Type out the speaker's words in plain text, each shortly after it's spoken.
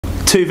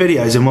2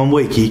 videos in 1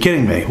 week. Are you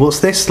kidding me?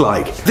 What's this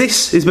like?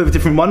 This is a bit of a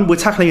different one. We're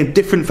tackling a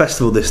different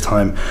festival this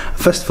time. A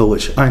festival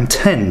which I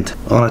intend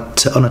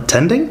on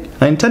attending.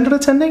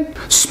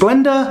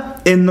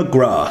 Splendour In The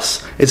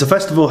Grass. It's a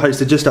festival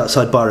hosted just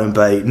outside Byron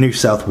Bay, New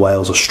South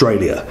Wales,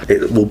 Australia.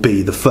 It will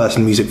be the first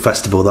music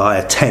festival that I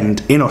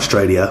attend in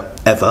Australia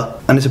ever,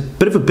 and it's a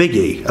bit of a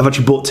biggie. I've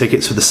actually bought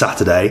tickets for the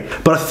Saturday,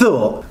 but I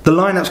thought the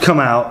lineup's come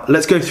out.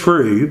 Let's go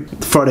through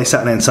Friday,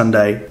 Saturday and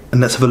Sunday, and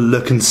let's have a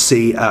look and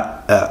see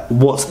at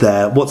what's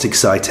there, what's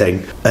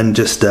exciting, and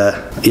just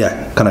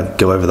kind of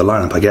go over the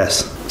lineup, I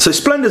guess. So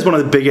Splendour is one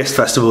of the biggest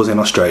festivals in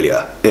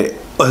Australia. It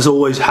has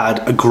always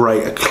had a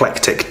great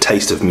eclectic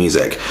taste of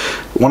music.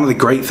 One of the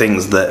great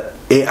things that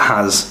it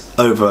has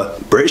over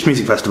British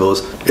music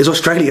festivals is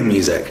Australian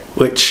music,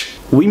 which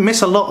we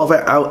miss a lot of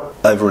it out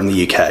over in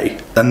the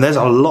UK, and there's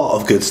a lot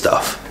of good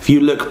stuff. If you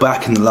look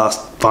back in the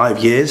last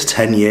 5 years,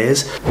 10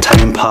 years,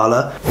 Tame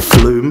Impala,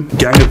 Flume,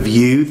 Gang of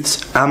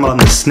Youths, Amel and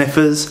the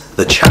Sniffers,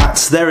 The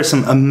Chats, there are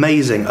some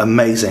amazing,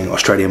 amazing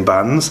Australian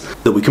bands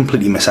that we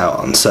completely miss out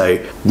on. So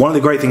one of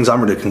the great things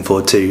I'm really looking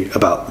forward to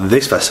about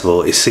this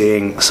festival is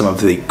seeing some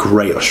of the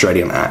great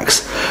Australian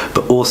acts,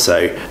 but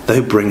also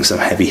they'll bring some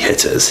heavy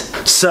hitters.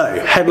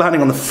 So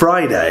headlining on the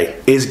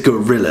Friday is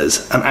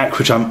Gorillaz, an act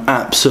which I'm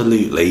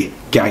absolutely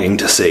gagging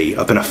to see.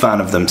 I've been a fan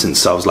of them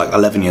since I was like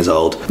 11 years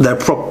old. They're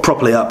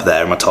properly up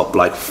there in my top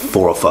like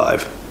 4 or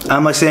 5.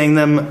 Am I seeing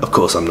them? Of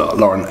course I'm not.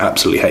 Lauren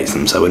absolutely hates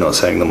them, so we're not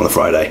seeing them on the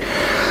Friday.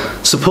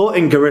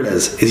 Supporting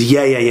Gorillaz is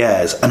Yeah Yeah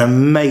Yeahs, an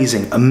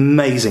amazing,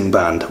 amazing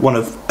band. One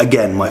of,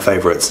 again, my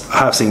favourites. I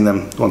have seen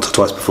them once or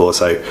twice before,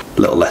 so a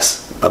little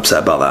less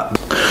upset about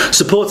that.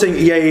 Supporting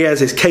Yeah Yeah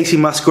Yeahs is Casey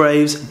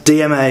Musgraves,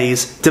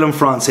 DMAs, Dylan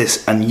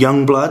Francis and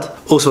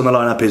Youngblood. Also on the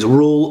lineup is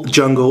Rule,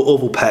 Jungle,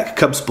 Orville Peck,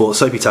 Cub Sport,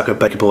 Soapy Tucker,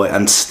 Becky Boy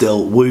and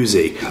Still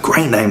Woozy.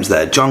 Great names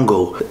there.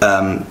 Jungle,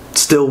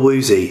 Still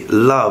Woozy,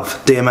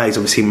 Love, DMAs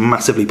obviously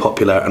massively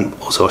popular and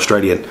also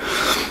Australian.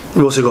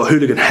 We've also got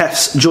Hooligan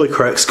Hefts, Joy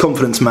Crooks,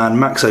 Confidence Man,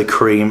 Maxo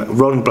Cream,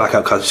 Rolling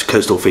Blackout,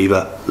 Coastal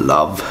Fever,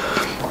 Love.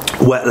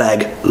 Wet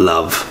Leg,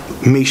 Love.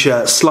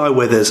 Misha, Sly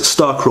Withers,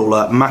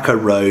 Starcrawler, Mako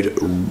Road,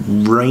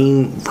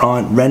 Ren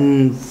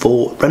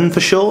for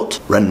short,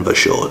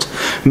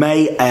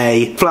 May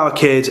A, Flower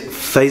Kid,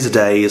 Phaser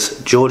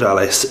Days, George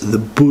Alice, The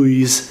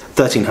Boys,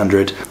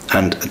 1300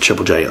 and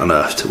Triple J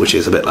Unearthed, which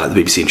is a bit like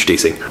the BBC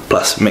introducing,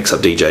 plus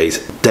mix-up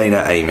DJs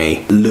Dana,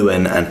 Amy,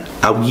 Lewin and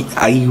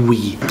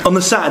Awi. On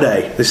the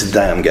Saturday, this is the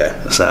day I'm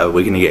going, so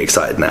we're going to get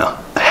excited now.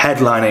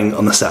 Headlining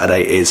on the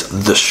Saturday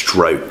is The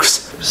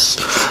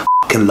Strokes.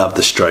 Can love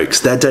The Strokes.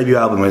 Their debut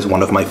album is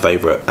one of my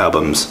favourite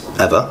albums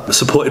ever.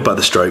 Supported by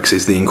The Strokes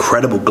is the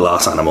incredible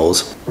Glass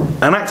Animals,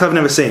 an act I've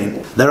never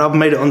seen. Their album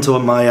made it onto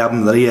my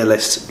album of the year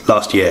list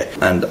last year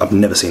and I've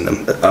never seen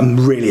them.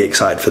 I'm really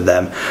excited for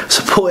them.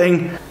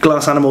 Supporting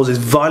Glass Animals is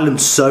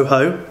Violent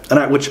Soho, an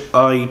act which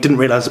I didn't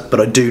realise but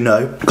I do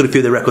know. I've got a few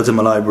of their records in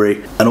my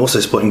library. And also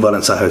supporting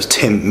Violent Soho is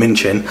Tim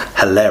Minchin,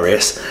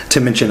 hilarious.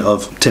 Tim Minchin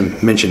of Tim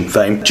Minchin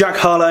fame. Jack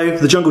Harlow,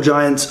 The Jungle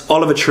Giants,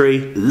 Oliver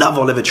Tree, love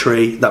Oliver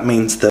Tree. That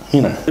means that,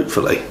 you know,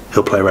 hopefully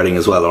he'll play Reading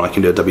as well and I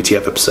can do a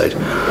WTF episode.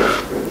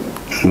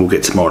 We'll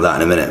get to more of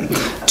that in a minute.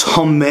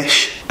 Tom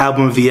Misch,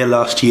 album of the year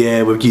last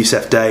year with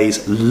Youssef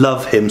Days,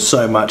 love him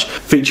so much.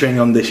 Featuring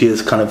on this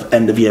year's kind of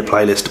end of year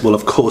playlist will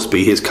of course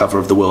be his cover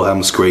of the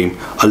Wilhelm Scream.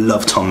 I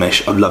love Tom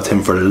Misch, I've loved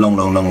him for a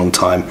long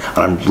time and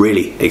I'm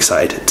really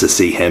excited to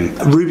see him.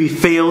 Ruby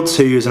Fields,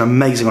 who is an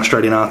amazing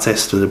Australian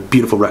artist with a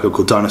beautiful record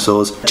called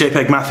Dinosaurs.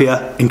 JPEG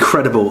Mafia,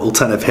 incredible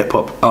alternative hip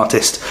hop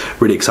artist,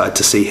 really excited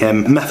to see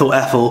him. Methyl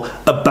Ethel,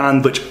 a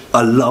band which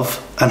I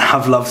love and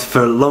have loved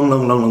for a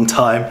long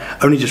time.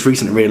 Only just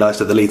recently realised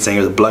that the lead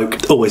singer is a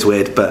bloke. Always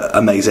weird, but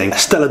amazing.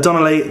 Stella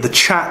Donnelly, The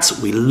Chats.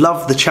 We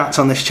love The Chats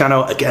on this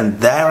channel. Again,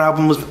 their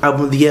album was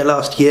album of the year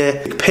last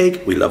year. Big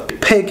Pig, we love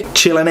Big Pig.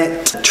 Chillin'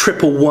 It,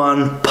 Triple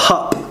One,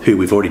 Pup, who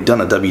we've already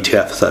done a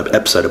WTF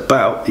episode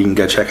about. You can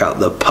go check out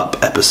the Pup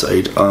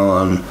episode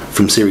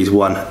from series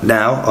 1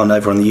 now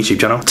over on the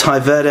YouTube channel. Ty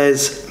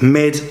Verdes,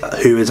 Mid,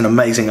 who is an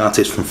amazing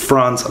artist from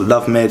France. I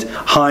love Mid.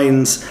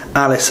 Hines,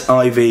 Alice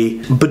Ivy,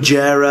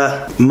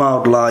 Bajera,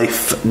 Mild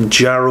Life,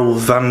 Jaru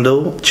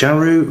Vandal,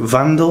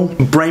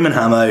 Brayman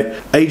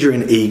Hamo,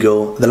 Adrian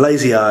Eagle, The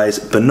Lazy Eyes,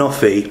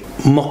 Banoffee,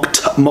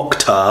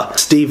 Mokhtar,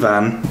 Steve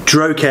Van,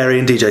 Dro Carey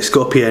and DJ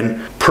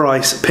Scorpion,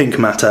 Price, Pink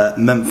Matter,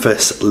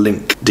 Memphis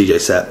Link DJ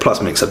set, plus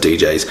mix-up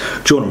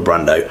DJs, Jordan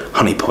Brando,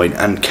 Honey Point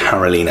and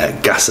Carolina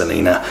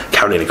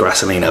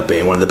Grassolina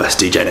being one of the best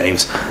DJ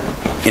names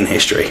in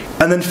history.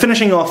 And then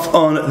finishing off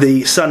on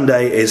the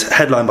Sunday is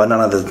headlined by none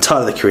other than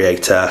Tyler the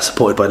Creator,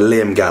 supported by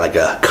Liam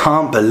Gallagher.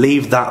 Can't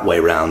believe that way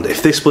round.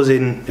 If this was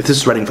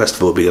Reading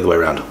Festival, it would be the other way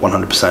around,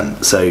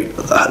 100%. So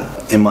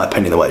in my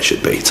opinion, the way it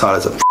should be.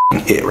 Tyler's a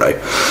hero.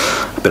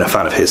 I've been a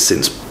fan of his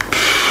since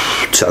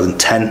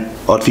 2010,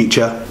 Odd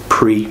Future,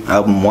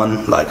 pre-album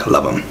 1, like,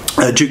 love them.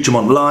 Duke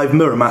Dumont Live,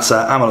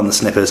 Muramasa, Amel and the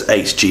Sniffers,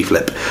 Ace,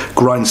 G-Flip,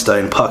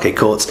 Grindstone, Parquet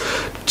Courts,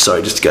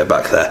 sorry, just to go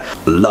back there,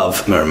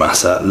 love Mirror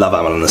Massa, love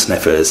Amal and the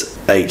Sniffers,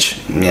 H,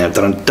 yeah, I've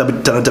done a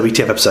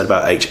WTF episode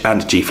about H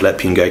and G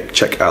Flip, you can go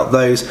check out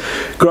those.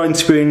 Grind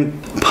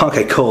Spoon,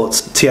 Parquet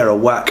Courts, Tierra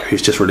Whack,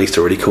 who's just released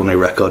a really cool new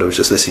record, I was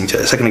just listening to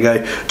it a second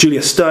ago,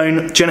 Julia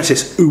Stone,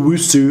 Genesis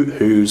Owusu,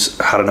 who's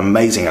had an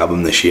amazing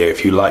album this year.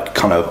 If you like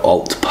kind of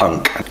alt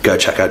punk, go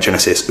check out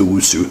Genesis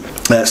Owusu.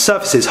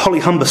 Surfaces, Holly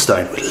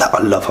Humberstone,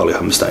 I love Holly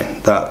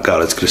Humberstone, that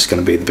girl is just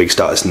going to be the biggest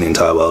artist in the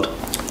entire world.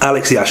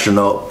 Alex the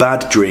Astronaut,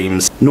 Bad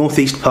Dreams,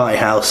 Northeast Party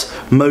House,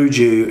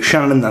 Moju,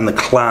 Shannon and the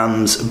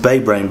Clams,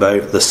 Babe Rainbow,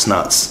 The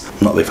Snuts.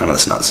 I'm not a big fan of The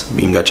Snuts,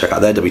 you can go check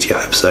out their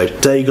WTF episode.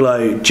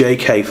 Dayglow,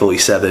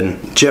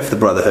 JK47, Jeff the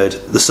Brotherhood,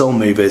 The Soul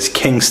Movers,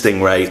 King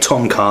Stingray,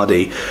 Tom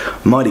Cardy,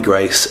 Mighty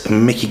Grace,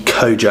 Mickey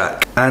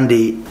Kojak,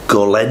 Andy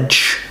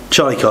Goledge,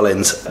 Charlie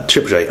Collins,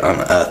 Triple J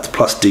Unearthed,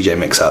 plus DJ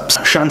Mix-Ups,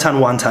 Shantan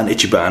Wantan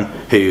Ichiban,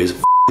 who is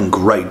a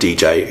great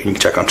DJ. You can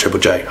check out Triple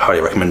J.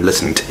 Highly recommend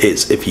listening to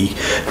his if you're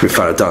a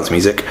fan of dance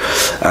music.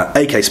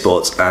 AK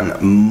Sports and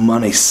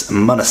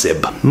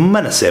Munasib.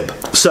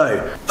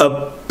 So,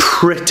 a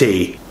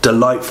pretty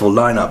delightful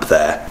lineup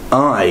there.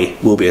 I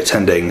will be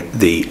attending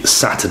the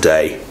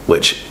Saturday,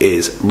 which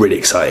is really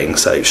exciting.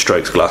 So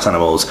Strokes, Glass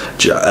Animals,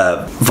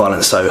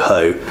 Violent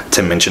Soho,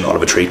 Tim Minchin,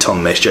 Oliver Tree,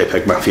 Tom Misch,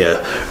 JPEG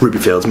Mafia, Ruby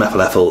Fields,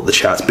 Methyl Ethel, The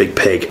Chats, Big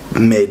Pig,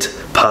 Mid,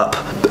 Pup.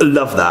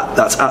 Love that.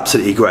 That's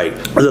absolutely great.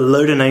 There's a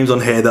load of names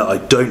on here that I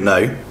don't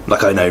know.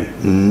 Like, I know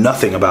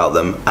nothing about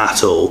them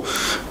at all.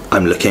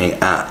 I'm looking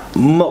at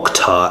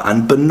Mokhtar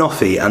and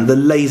Banoffee and the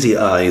Lazy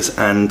Eyes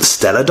and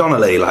Stella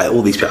Donnelly, like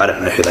all these people, I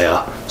don't know who they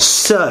are.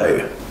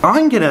 So,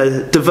 I'm going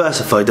to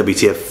diversify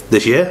WTF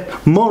this year.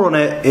 More on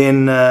it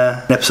in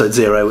episode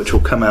 0, which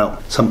will come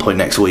out some point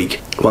next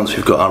week, once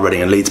we've got our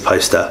Reading and Leeds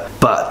poster.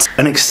 But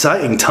an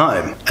exciting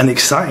time,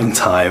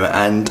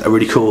 and a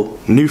really cool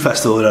new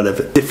festival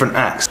of different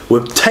acts.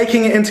 We're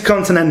taking it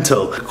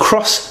intercontinental,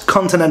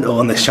 cross-continental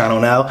on this channel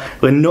now.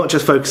 We're not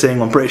just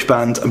focusing on British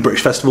bands and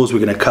British festivals, we're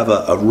going to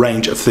cover a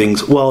range of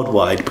things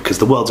worldwide, because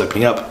the world's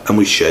opening up, and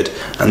we should.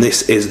 And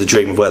this is the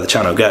dream of where the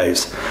channel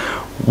goes.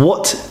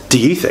 What do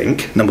you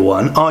think? Number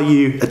one, are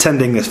you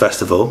attending this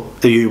festival?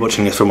 Are you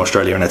watching this from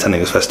Australia and attending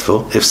this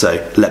festival? If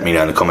so, let me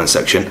know in the comments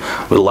section.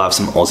 We'll have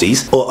some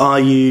Aussies. Or are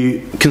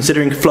you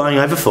considering flying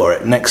over for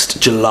it next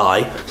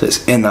July? So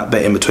it's in that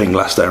bit in between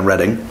Glasgow and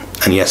Reading.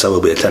 And yes, I will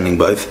be attending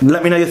both.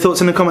 Let me know your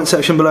thoughts in the comment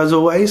section below, as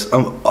always.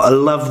 I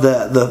love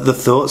the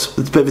thoughts.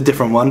 It's a bit of a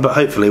different one, but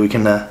hopefully we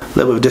can a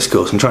little bit of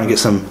discourse and try and get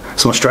some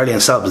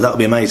Australian subs. That would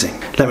be amazing.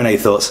 Let me know your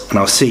thoughts, and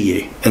I'll see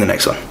you in the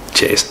next one.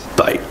 Cheers.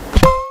 Bye.